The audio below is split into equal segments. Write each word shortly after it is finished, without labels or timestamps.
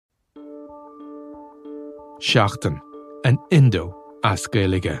Seachtain, an Indo as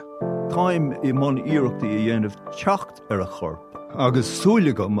Gaeilge. Táim I mon iireachta I dhéanamh teacht ar a chorp, agus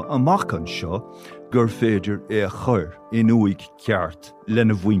súlagam amachchan seo gur féidir é a chur in uig ceart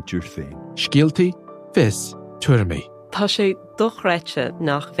lena bhaintear féin. Scialtaí, fis, tuirmí. Tá sé dochreite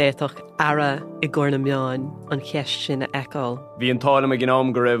nach bhéadach ara I gcóna meáin an cheist sin a eáil. Bhí an tálam a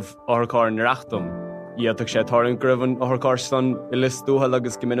gnám go raibh áthacáir na reachtam. Íontach sé táirn go raibh an áthacáir san I list dúthal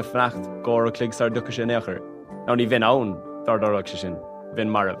agus go minic freacht gcóir a clig sar ducha sin éachair. Ná ní bhín ann dardarach sé sin. Bhín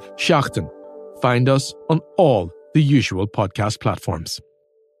marabh. Seachtain. Find us on all the usual podcast platforms.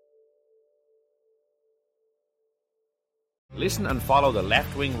 Listen and follow the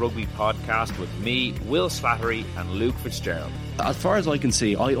Left Wing Rugby podcast with me, Will Slattery and Luke Fitzgerald. As far as I can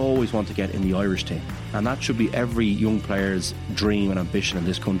see, I always want to get in the Irish team. And that should be every young player's dream and ambition in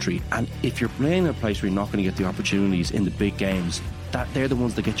this country. And if you're playing in a place where you're not going to get the opportunities in the big games, they're the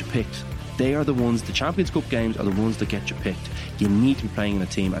ones that get you picked. They are the ones, the Champions Cup games are the ones that get you picked. You need to be playing in a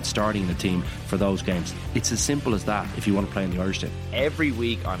team and starting in a team for those games. It's as simple as that if you want to play in the Irish team. Every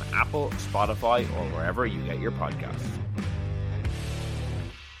week on Apple, Spotify or wherever you get your podcasts.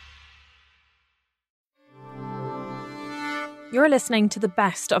 You're listening to the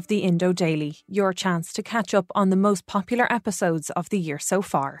best of the Indo Daily, your chance to catch up on the most popular episodes of the year so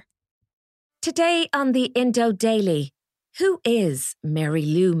far. Today on the Indo Daily, who is Mary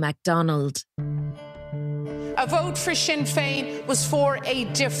Lou MacDonald? A vote for Sinn Féin was for a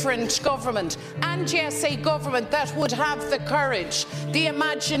different government. And yes, a government that would have the courage, the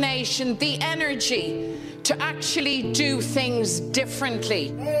imagination, the energy to actually do things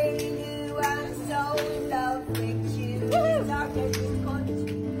differently.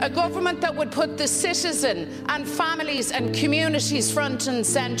 A government that would put the citizen and families and communities front and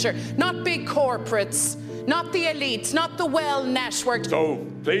centre, not big corporates, not the elites, not the well-networked. So,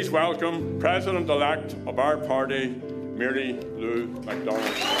 please welcome President-elect of our party, Mary Lou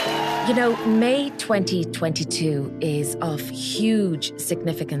MacDonald. You know, May 2022 is of huge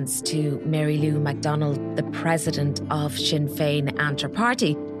significance to Mary Lou MacDonald, the president of Sinn Féin and her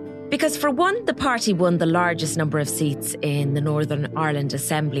party. Because for one, the party won the largest number of seats in the Northern Ireland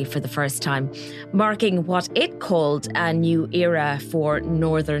Assembly for the first time, marking what it called a new era for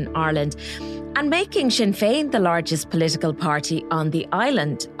Northern Ireland and making Sinn Féin the largest political party on the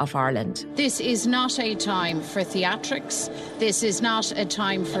island of Ireland. This is not a time for theatrics. This is not a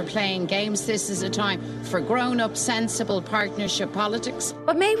time for playing games. This is a time for grown-up, sensible partnership politics.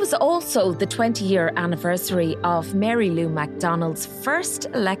 But May was also the 20-year anniversary of Mary Lou MacDonald's first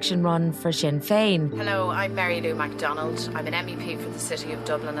election run for Sinn Féin. Hello, I'm Mary Lou MacDonald. I'm an MEP for the City of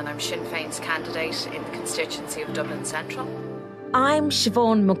Dublin and I'm Sinn Féin's candidate in the constituency of Dublin Central. I'm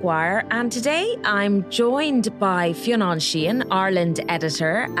Siobhan Maguire and today I'm joined by Fionn Sheehan, Ireland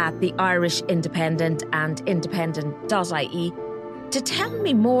editor at the Irish Independent and independent.ie, to tell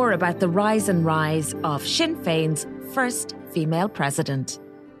me more about the rise and rise of Sinn Féin's first female president.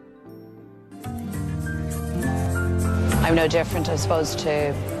 I'm no different, I suppose,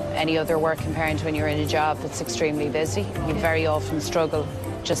 to any other work comparing to when you're in a job that's extremely busy. You very often struggle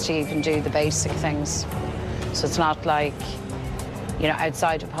just to even do the basic things. So it's not like, you know,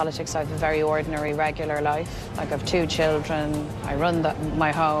 outside of politics, I have a very ordinary, regular life. Like, I have 2 children, I run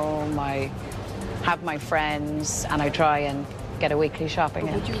my home, I have my friends, and I try and get a weekly shopping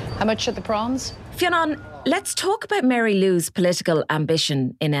in. How much are the prawns? Fionn, let's talk about Mary Lou's political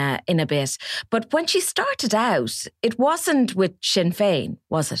ambition in a bit. But when she started out, it wasn't with Sinn Féin,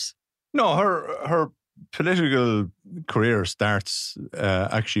 was it? No, her political career starts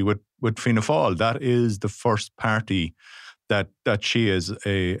actually with Fianna Fáil. That is the first party that she is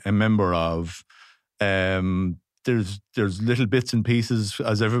a member of. There's little bits and pieces,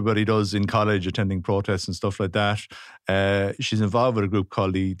 as everybody does in college, attending protests and stuff like that. She's involved with a group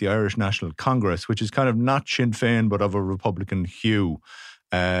called the Irish National Congress, which is kind of not Sinn Féin, but of a Republican hue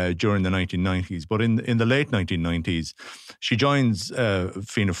during the 1990s. But in the late 1990s, she joins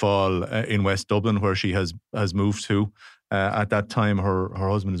Fianna Fáil in West Dublin, where she has moved to. At that time, her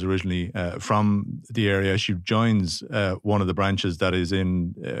husband is originally from the area. She joins one of the branches that is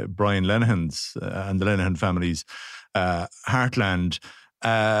in Brian Lenihan's and the Lenihan family's heartland.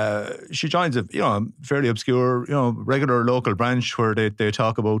 She joins a fairly obscure, regular local branch where they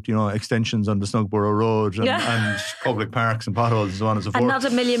talk about, extensions on the Snugborough Road and public parks and potholes and so on and so forth. And not a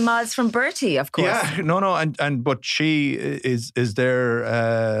million miles from Bertie, of course. Yeah, no, but she is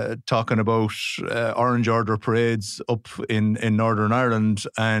there talking about Orange Order parades up in Northern Ireland,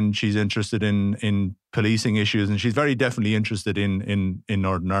 and she's interested in policing issues, and she's very definitely interested in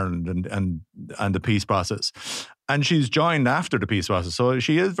Northern Ireland and the peace process. And she's joined after the peace process. So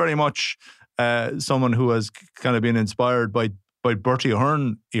she is very much someone who has kind of been inspired by Bertie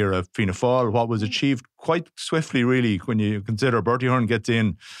Ahern era Fianna Fáil, what was achieved quite swiftly, really, when you consider Bertie Ahern gets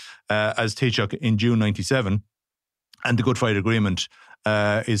in as Taoiseach in June 97, and the Good Friday Agreement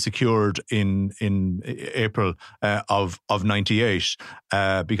is secured in April of 98,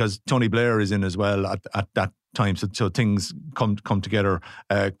 because Tony Blair is in as well at that time, so things come together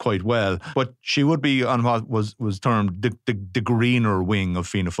quite well. But she would be on what was termed the greener wing of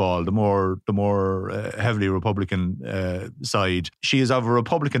Fianna Fáil, the more heavily Republican side. She is of a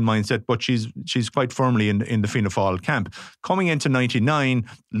Republican mindset, but she's quite firmly in the Fianna Fáil camp. Coming into 99,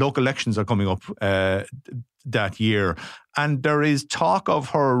 local elections are coming up that year, and there is talk of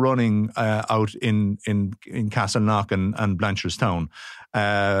her running out in Castleknock and Blanchardstown.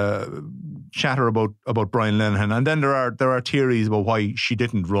 Chatter about Brian Lenihan, and then there are theories about why she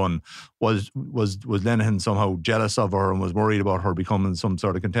didn't run. Was Lenihan somehow jealous of her and was worried about her becoming some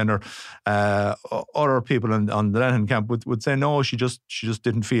sort of contender? Other people on the Lenihan camp would say no, she just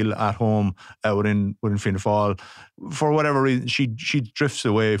didn't feel at home within Fianna Fáil. For whatever reason, she drifts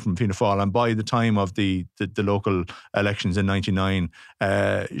away from Fianna Fáil, and by the time of the local elections in 99,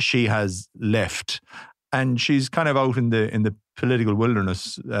 she has left. And she's kind of out in the political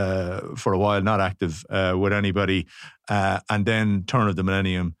wilderness for a while, not active with anybody. And then, turn of the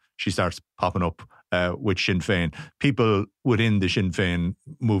millennium, she starts popping up with Sinn Féin. People within the Sinn Féin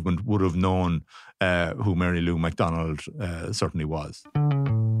movement would have known who Mary Lou McDonald certainly was.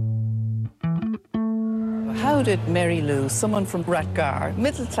 How did Mary Lou, someone from Rathgar,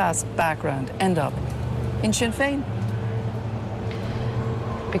 middle-class background, end up in Sinn Féin?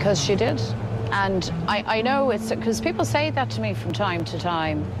 Because she did. And I know it's because people say that to me from time to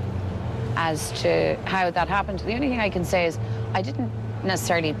time as to how that happened. The only thing I can say is I didn't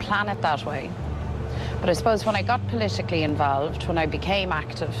necessarily plan it that way. But I suppose when I got politically involved, when I became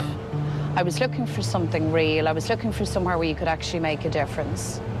active, I was looking for something real. I was looking for somewhere where you could actually make a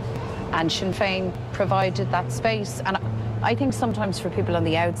difference. And Sinn Féin provided that space. And I think sometimes for people on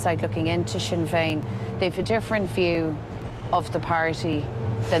the outside looking into Sinn Féin, they have a different view of the party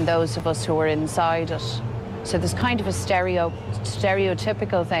than those of us who are inside it. So there's kind of a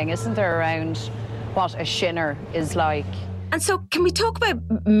stereotypical thing, isn't there, around what a Shinner is like. And so can we talk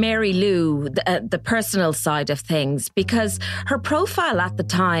about Mary Lou, the personal side of things? Because her profile at the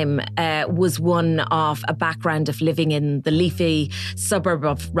time was one of a background of living in the leafy suburb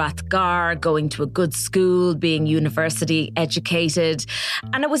of Rathgar, going to a good school, being university educated.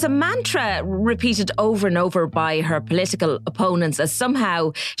 And it was a mantra repeated over and over by her political opponents as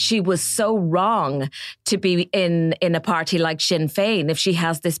somehow she was so wrong to be in a party like Sinn Féin if she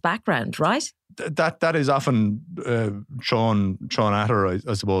has this background, right? That is often shown at her, I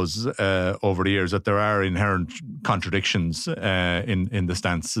suppose, over the years, that there are inherent contradictions in the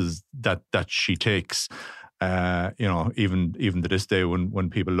stances that she takes. Even to this day, when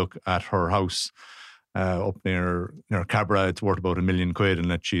people look at her house up near Cabra, it's worth about £1 million, and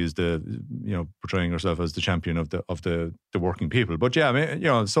that she is portraying herself as the champion of the working people. But yeah, I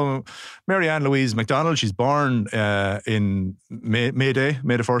mean, so Mary Ann Louise MacDonald, she's born in May the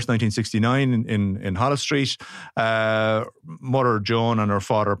 1st, 1969 in Holles Street. Mother Joan and her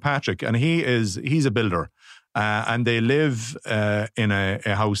father Patrick, and he's a builder. And they live in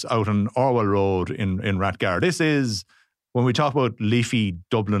a house out on Orwell Road in Rathgar. This is, when we talk about leafy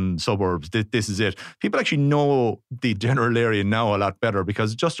Dublin suburbs, this is it. People actually know the general area now a lot better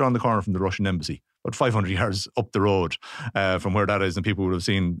because it's just around the corner from the Russian embassy, about 500 yards up the road from where that is, and people would have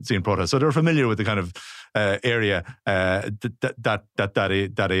seen protests. So they're familiar with the kind of area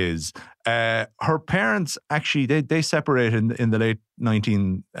that is. Her parents actually they separated in the late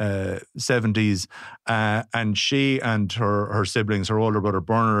 1970s, and she and her siblings, her older brother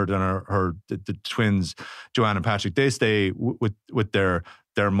Bernard and the twins Joanne and Patrick, they stay with their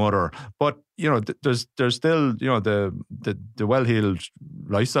mother. But there's still the well-heeled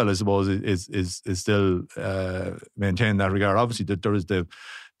lifestyle, I suppose, is still maintained in that regard. Obviously, there is the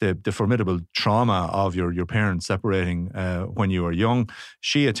formidable trauma of your parents separating when you were young.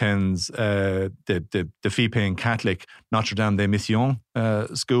 She attends the fee-paying Catholic Notre Dame des Missions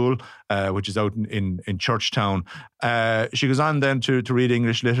school, which is out in Churchtown. She goes on then to read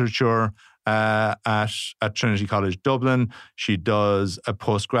English literature at Trinity College, Dublin. She does a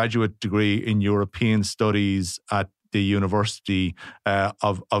postgraduate degree in European Studies at the University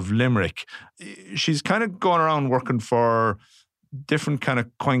of Limerick. She's kind of going around working for different kind of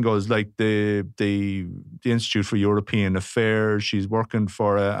quangos, like the Institute for European Affairs. She's working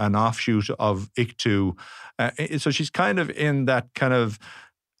for an offshoot of ICTU. So she's kind of in that kind of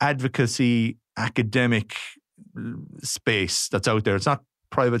advocacy academic space that's out there. It's not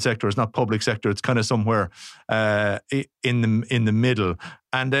private sector, it's not public sector. It's kind of somewhere in the middle.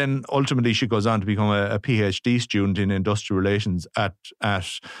 And then ultimately she goes on to become a PhD student in industrial relations at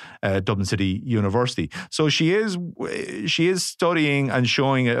Dublin City University. So she is studying and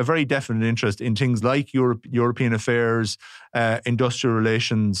showing a very definite interest in things like European affairs, industrial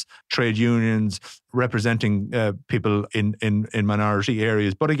relations, trade unions, representing people in minority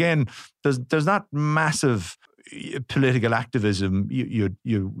areas. But again, there's not massive political activism,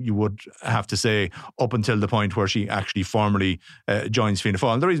 you would have to say, up until the point where she actually formally joins Fianna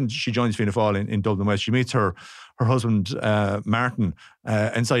Fáil. And the reason she joins Fianna Fáil in Dublin West, she meets her husband Martin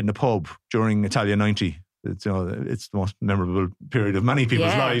inside in a pub during Italia 90. It's the most memorable period of many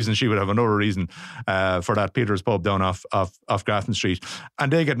people's lives, and she would have another reason for that. Peter's pub down off Grafton Street,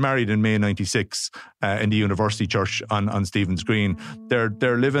 and they get married in May '96 in the University Church on Stephen's Green. They're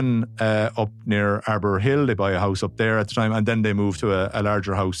living up near Arbour Hill. They buy a house up there at the time, and then they move to a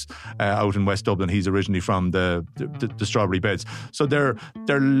larger house out in West Dublin. He's originally from the Strawberry Beds, so they're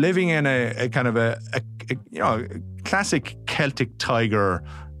living in a kind of a classic Celtic Tiger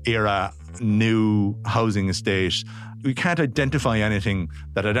era new housing estate. We can't identify anything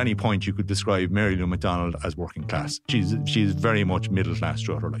that at any point you could describe Mary Lou McDonald as working class. She's very much middle class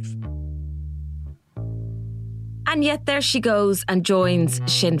throughout her life. And yet there she goes and joins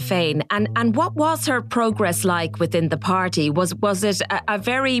Sinn Féin. And what was her progress like within the party? Was it a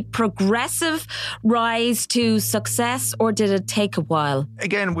very progressive rise to success, or did it take a while?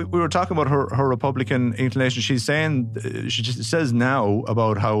 Again, we were talking about her Republican inclination. She says now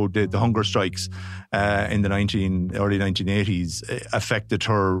about how the hunger strikes in the early 1980s affected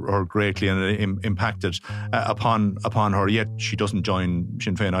her greatly, and it impacted upon her. Yet she doesn't join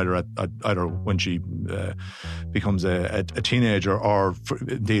Sinn Féin either when she becomes a teenager, or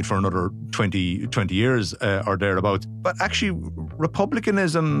indeed for another 20 years or thereabouts. But actually,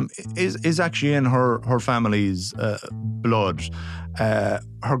 republicanism is actually in her family's blood.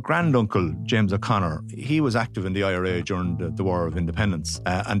 Her granduncle, James O'Connor, he was active in the IRA during the War of Independence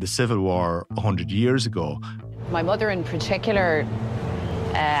and the Civil War 100 years ago. My mother in particular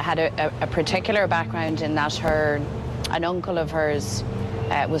had a particular background in that an uncle of hers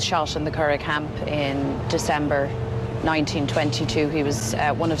was shot in the Curragh camp in December 1922. He was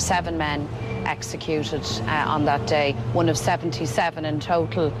one of 7 men executed on that day, one of 77 in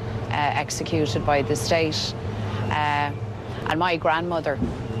total executed by the state. And my grandmother,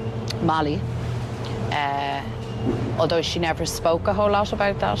 Molly, although she never spoke a whole lot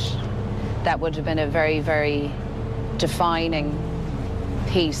about that would have been a very, very defining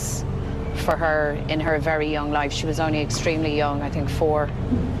piece for her in her very young life. She was only extremely young, I think 4,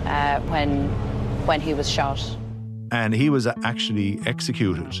 when he was shot. And he was actually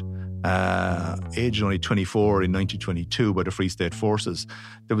executed, aged only 24 in 1922 by the Free State Forces.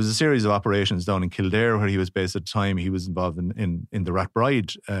 There was a series of operations down in Kildare where he was based at the time. He was involved in the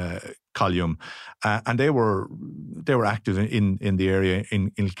Rathbride column, and they were active in the area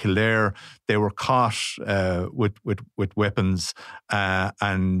in Kildare. They were caught with weapons, and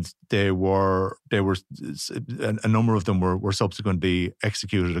a number of them were subsequently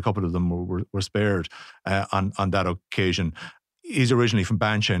executed. A couple of them were spared on that occasion. He's originally from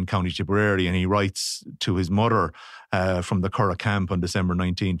Bancha in County Tipperary, and he writes to his mother from the Curragh camp on December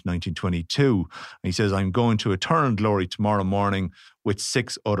 19th, 1922. And he says, "I'm going to eternal glory tomorrow morning with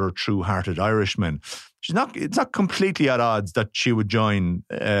 6 other true-hearted Irishmen." It's not completely at odds that she would join,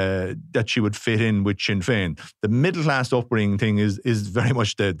 that she would fit in with Sinn Féin. The middle class upbringing thing is very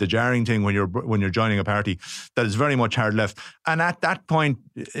much the jarring thing when you're joining a party that is very much hard left. And at that point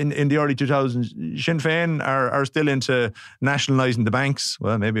in the early 2000s, Sinn Féin are still into nationalising the banks.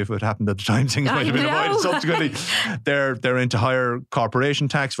 Well, maybe if it happened at the time, things might have been avoided subsequently. They're into higher corporation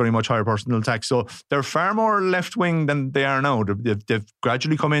tax, very much higher personal tax. So they're far more left wing than they are now. They've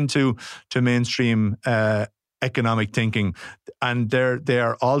gradually come into mainstream economic thinking, and they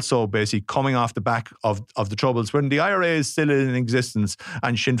are also basically coming off the back of the Troubles when the IRA is still in existence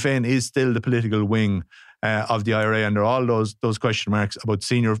and Sinn Féin is still the political wing of the IRA, and there are all those question marks about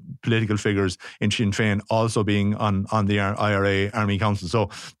senior political figures in Sinn Féin also being on the IRA Army Council. So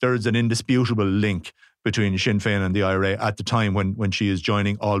there is an indisputable link between Sinn Féin and the IRA at the time when she is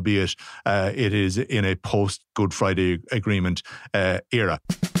joining, albeit it is in a post-Good Friday Agreement era.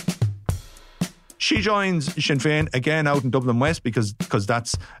 She joins Sinn Féin again out in Dublin West because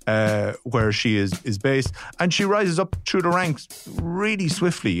that's where she is based, and she rises up through the ranks really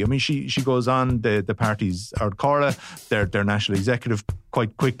swiftly. I mean, she goes on the party's Ard Cora, their national executive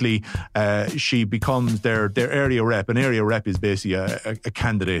quite quickly. She becomes their area rep. An area rep is basically a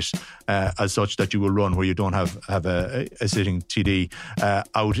candidate as such that you will run where you don't have a sitting TD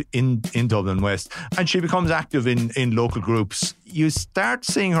out in Dublin West. And she becomes active in local groups. You start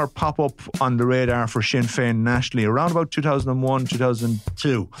seeing her pop up on the radar for Sinn Féin nationally around about 2001,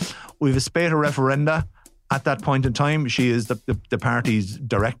 2002. We have a spate of referenda. At that point in time, she is the party's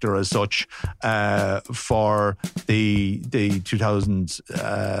director as such for the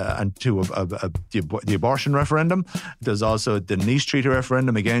 2002 of the abortion referendum. There's also the Nice Treaty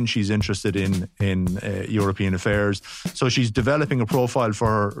referendum. Again, she's interested in European affairs. So she's developing a profile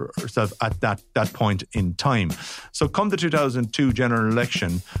for herself at that point in time. So come the 2002 general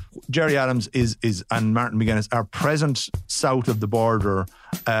election, Gerry Adams and Martin McGuinness are present south of the border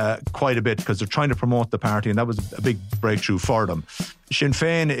quite a bit because they're trying to promote the party, and that was a big breakthrough for them. Sinn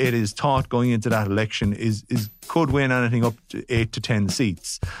Féin, it is thought going into that election, could win anything up to 8 to 10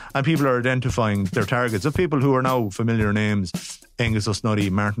 seats. And people are identifying their targets of people who are now familiar names: Angus O'Snuddy,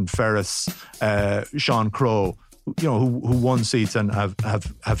 Martin Ferris, Sean Crowe, who won seats and have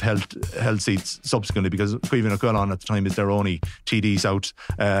held seats subsequently, because Caoimhín O'Cullen at the time is their only TDs out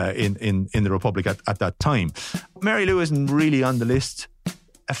in the Republic at that time. Mary Lou isn't really on the list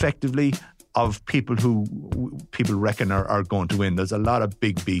effectively of people who people reckon are going to win. There's a lot of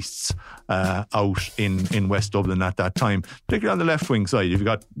big beasts out in West Dublin at that time, particularly on the left wing side. You've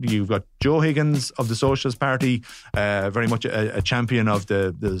got Joe Higgins of the Socialist Party, very much a champion of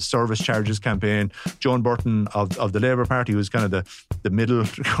the service charges campaign. Joan Burton of the Labour Party, who's kind of the middle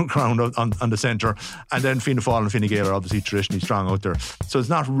ground on the centre, and then Fianna Fáil and Fine Gael are obviously traditionally strong out there. So it's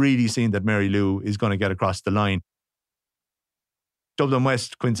not really seen that Mary Lou is going to get across the line. Dublin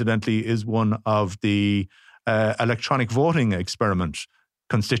West, coincidentally, is one of the electronic voting experiment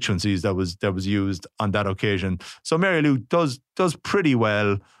constituencies that was used on that occasion. So Mary Lou does pretty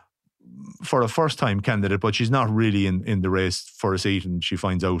well for a first-time candidate, but she's not really in the race for a seat, and she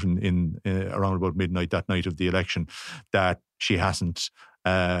finds out in around about midnight that night of the election that she hasn't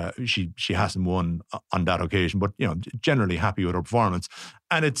won on that occasion, but generally happy with her performance.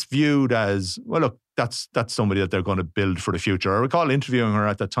 And it's viewed as, well, look, that's somebody that they're going to build for the future. I recall interviewing her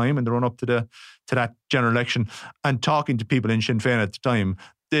at that time in the run up to that general election, and talking to people in Sinn Féin at the time.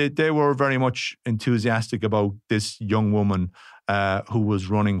 They were very much enthusiastic about this young woman who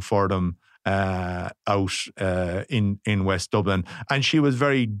was running for them out in West Dublin, and she was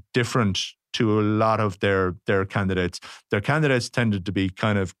very different to a lot of their candidates. Their candidates tended to be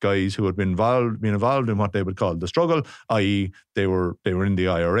kind of guys who had been involved in what they would call the struggle, i.e. they were in the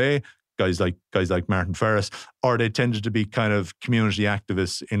IRA, guys like Martin Ferris, or they tended to be kind of community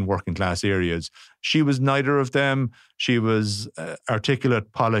activists in working class areas. She was neither of them. She was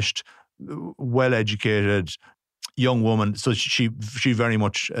articulate, polished, well educated young woman, so she very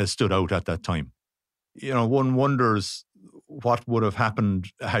much stood out at that time. One wonders what would have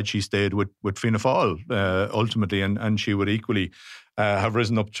happened had she stayed with Fianna Fáil ultimately, and she would equally have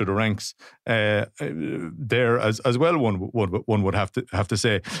risen up to the ranks there as well. One would have to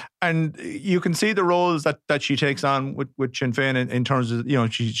say, and you can see the roles that she takes on with Sinn Féin in terms of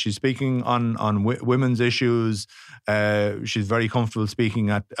she's speaking on women's issues. She's very comfortable speaking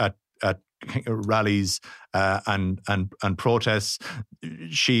at rallies and protests.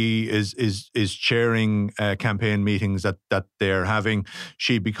 She is chairing campaign meetings that they're having.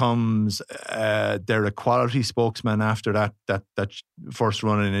 She becomes their equality spokesman after that first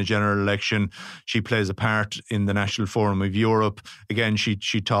run in a general election. She plays a part in the National Forum of Europe. Again, she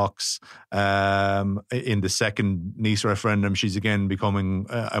talks in the second Nice referendum. She's again becoming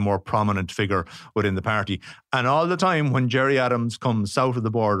a more prominent figure within the party. And all the time when Gerry Adams comes south of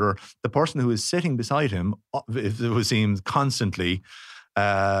the border, the person who is sitting beside him, it would seem constantly,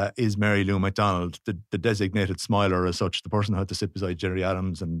 is Mary Lou McDonald, the designated smiler as such, the person who had to sit beside Gerry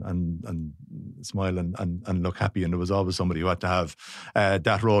Adams and smile and look happy, and there was always somebody who had to have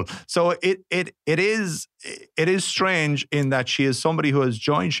that role. So it is strange in that she is somebody who has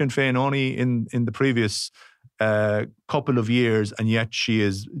joined Sinn Féin only in the previous couple of years, and yet she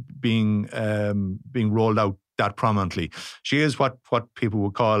is being rolled out that prominently. She is what people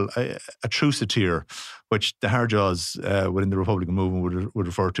would call a truceteer, which the Hardjaws within the Republican movement would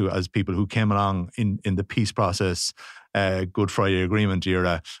refer to as people who came along in the peace process, Good Friday Agreement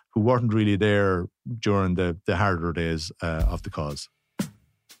era, who weren't really there during the harder days of the cause.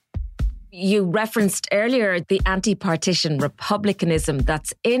 You referenced earlier the anti-partition republicanism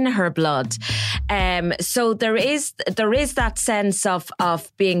that's in her blood. So there is that sense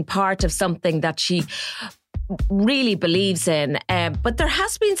of being part of something that she really believes in. But there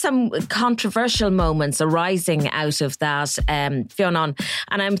has been some controversial moments arising out of that, Fionn.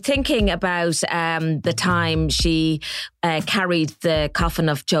 And I'm thinking about the time she carried the coffin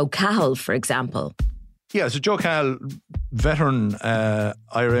of Joe Cahill, for example. Yeah, so Joe Cahill, veteran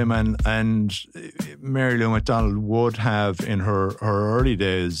IRA man, and Mary Lou McDonald would have in her early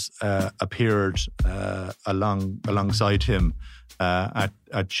days appeared alongside him at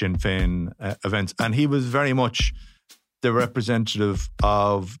Sinn Féin events, and he was very much the representative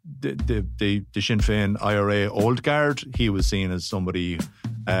of the Sinn Féin IRA old guard. He was seen as somebody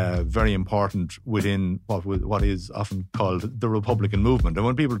very important within what is often called the Republican movement. And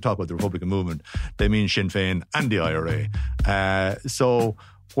when people talk about the Republican movement, they mean Sinn Féin and the IRA. So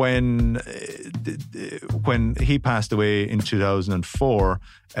when he passed away in 2004,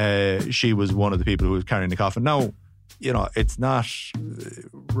 she was one of the people who was carrying the coffin. Now, you know, it's not...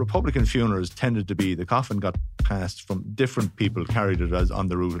 Republican funerals tended to be, the coffin got passed from different people, carried it as on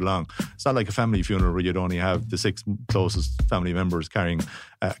the route along. It's not like a family funeral where you'd only have the 6 closest family members carrying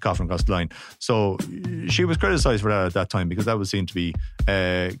a coffin across the line. So she was criticised for that at that time, because that was seen to be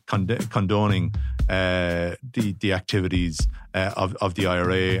condoning the activities of the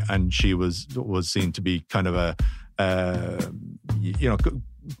IRA, and she was seen to be kind of a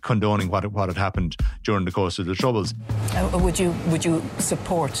condoning what had happened during the course of the Troubles. Would you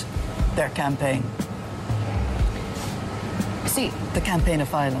support their campaign? See, the campaign of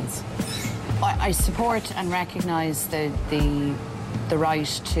violence. I support and recognise the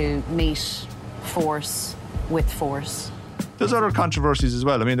right to meet force with force. There's other controversies as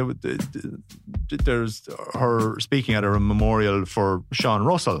well. I mean, there's her speaking at a memorial for Sean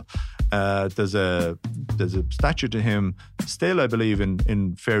Russell. There's a statue to him still, I believe,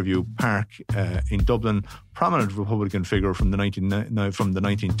 in Fairview Park in Dublin. Prominent Republican figure from the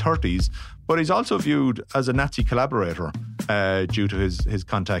 1930s, but he's also viewed as a Nazi collaborator due to his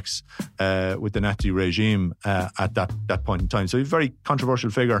contacts with the Nazi regime at that point in time. So he's a very controversial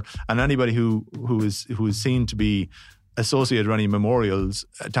figure, and anybody who is seen to be associated with any memorials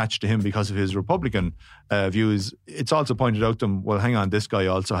attached to him because of his Republican views, it's also pointed out to them, well, hang on, this guy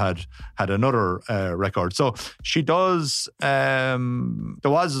also had another record. So she does, there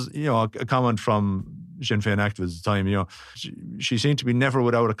was, a comment from Sinn Féin activists at the time, she seemed to be never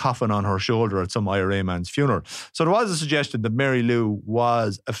without a coffin on her shoulder at some IRA man's funeral. So there was a suggestion that Mary Lou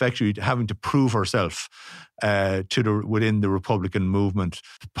was effectively having to prove herself within the Republican movement.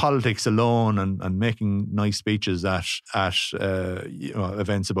 Politics alone and making nice speeches at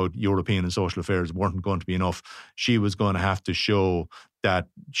events about European and social affairs weren't going to be enough. She was going to have to show that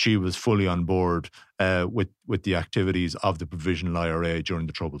she was fully on board with the activities of the Provisional IRA during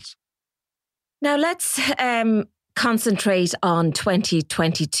the Troubles. Now let's concentrate on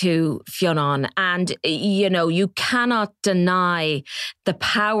 2022, Fionn. And, you cannot deny the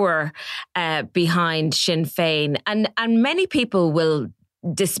power behind Sinn Féin. And many people will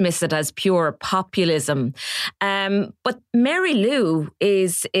dismiss it as pure populism. But Mary Lou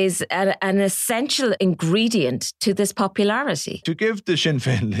is an essential ingredient to this popularity. To give the Sinn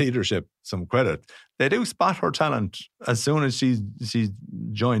Féin leadership some credit, they do spot her talent as soon as she's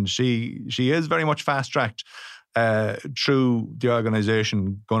joined. She is very much fast-tracked through the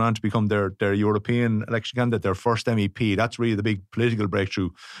organisation, going on to become their European election candidate, their first MEP. That's really the big political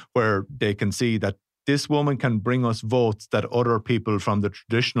breakthrough, where they can see that this woman can bring us votes that other people from the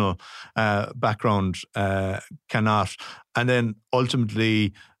traditional background cannot. And then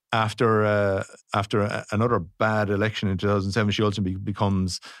ultimately, after another bad election in 2007, she ultimately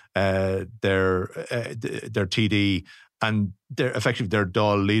becomes their TD and effectively their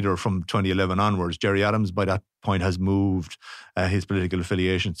Dáil leader from 2011 onwards. Gerry Adams, by that point, has moved his political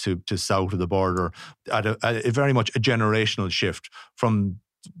affiliation to south of the border at a very much a generational shift from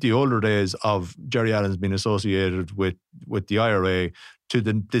the older days of Gerry Adams being associated with the IRA to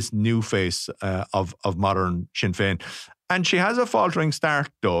this new face of modern Sinn Féin. And she has a faltering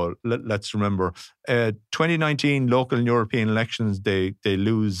start, though. Let's remember, 2019 local and European elections, they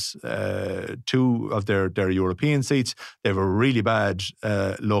lose 2 of their European seats. They have a really bad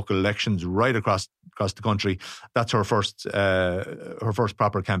local elections right across the country. That's her first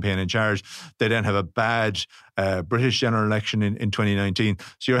proper campaign in charge. They then have a bad British general election in 2019.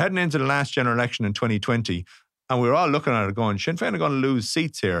 So you're heading into the last general election in 2020, and we're all looking at it going, Sinn Féin are going to lose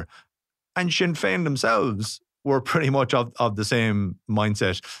seats here. And Sinn Féin themselves were pretty much of the same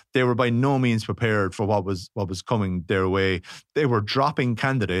mindset. They were by no means prepared for what was coming their way. They were dropping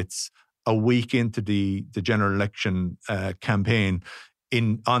candidates a week into the general election campaign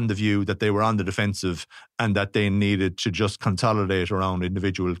on the view that they were on the defensive and that they needed to just consolidate around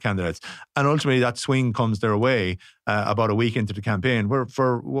individual candidates. And ultimately that swing comes their way about a week into the campaign, where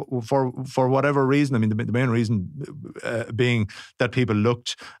for whatever reason, I mean, the main reason being that people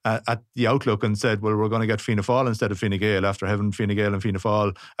looked at the outlook and said, well, we're going to get Fianna Fáil instead of Fine Gael after having Fine Gael and Fianna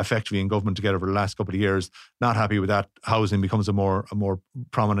Fáil effectively in government together for the last couple of years. Not happy with that. Housing becomes a more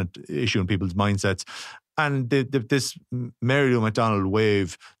prominent issue in people's mindsets. And this Mary Lou McDonald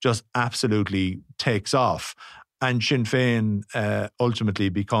wave just absolutely takes off. And Sinn Féin ultimately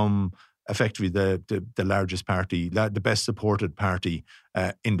become effectively the largest party, the best supported party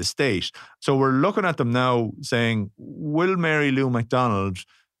in the state. So we're looking at them now saying, will Mary Lou McDonald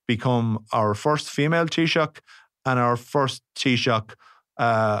become our first female Taoiseach and our first Taoiseach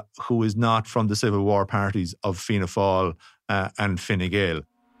who is not from the Civil War parties of Fianna Fáil and Fine Gael?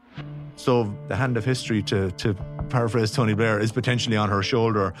 So the hand of history, to paraphrase Tony Blair, is potentially on her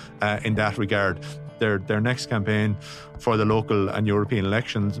shoulder in that regard. Their next campaign for the local and European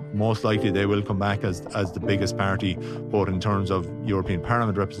elections, most likely they will come back as the biggest party, both in terms of European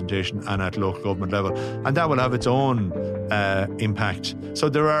Parliament representation and at local government level. And that will have its own impact. So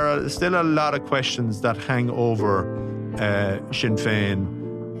there are still a lot of questions that hang over Sinn Féin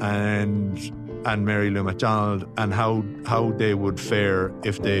and Mary Lou McDonald and how they would fare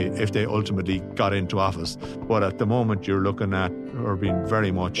if they ultimately got into office. But at the moment you're looking at her being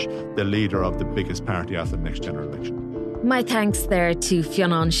very much the leader of the biggest party after the next general election. My thanks there to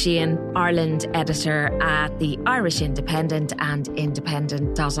Fionn Sheehan, Ireland editor at the Irish Independent and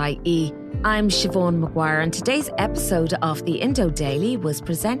independent.ie. I'm Siobhan Maguire, and today's episode of the Indo Daily was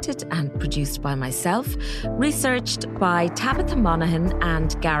presented and produced by myself, researched by Tabitha Monaghan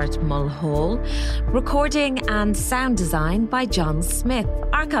and Garrett Mulhall, recording and sound design by John Smith.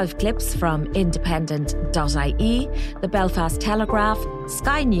 Archive clips from independent.ie, the Belfast Telegraph,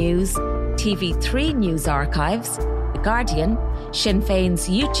 Sky News, TV3 News Archives, The Guardian, Sinn Féin's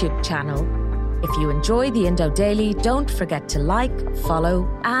YouTube channel. If you enjoy the Indo Daily, don't forget to like, follow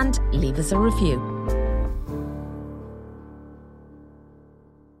and leave us a review.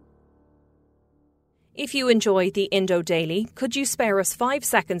 If you enjoy the Indo Daily, could you spare us 5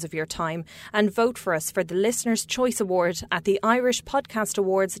 seconds of your time and vote for us for the Listener's Choice Award at the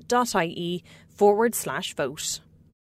irishpodcastawards.ie/vote.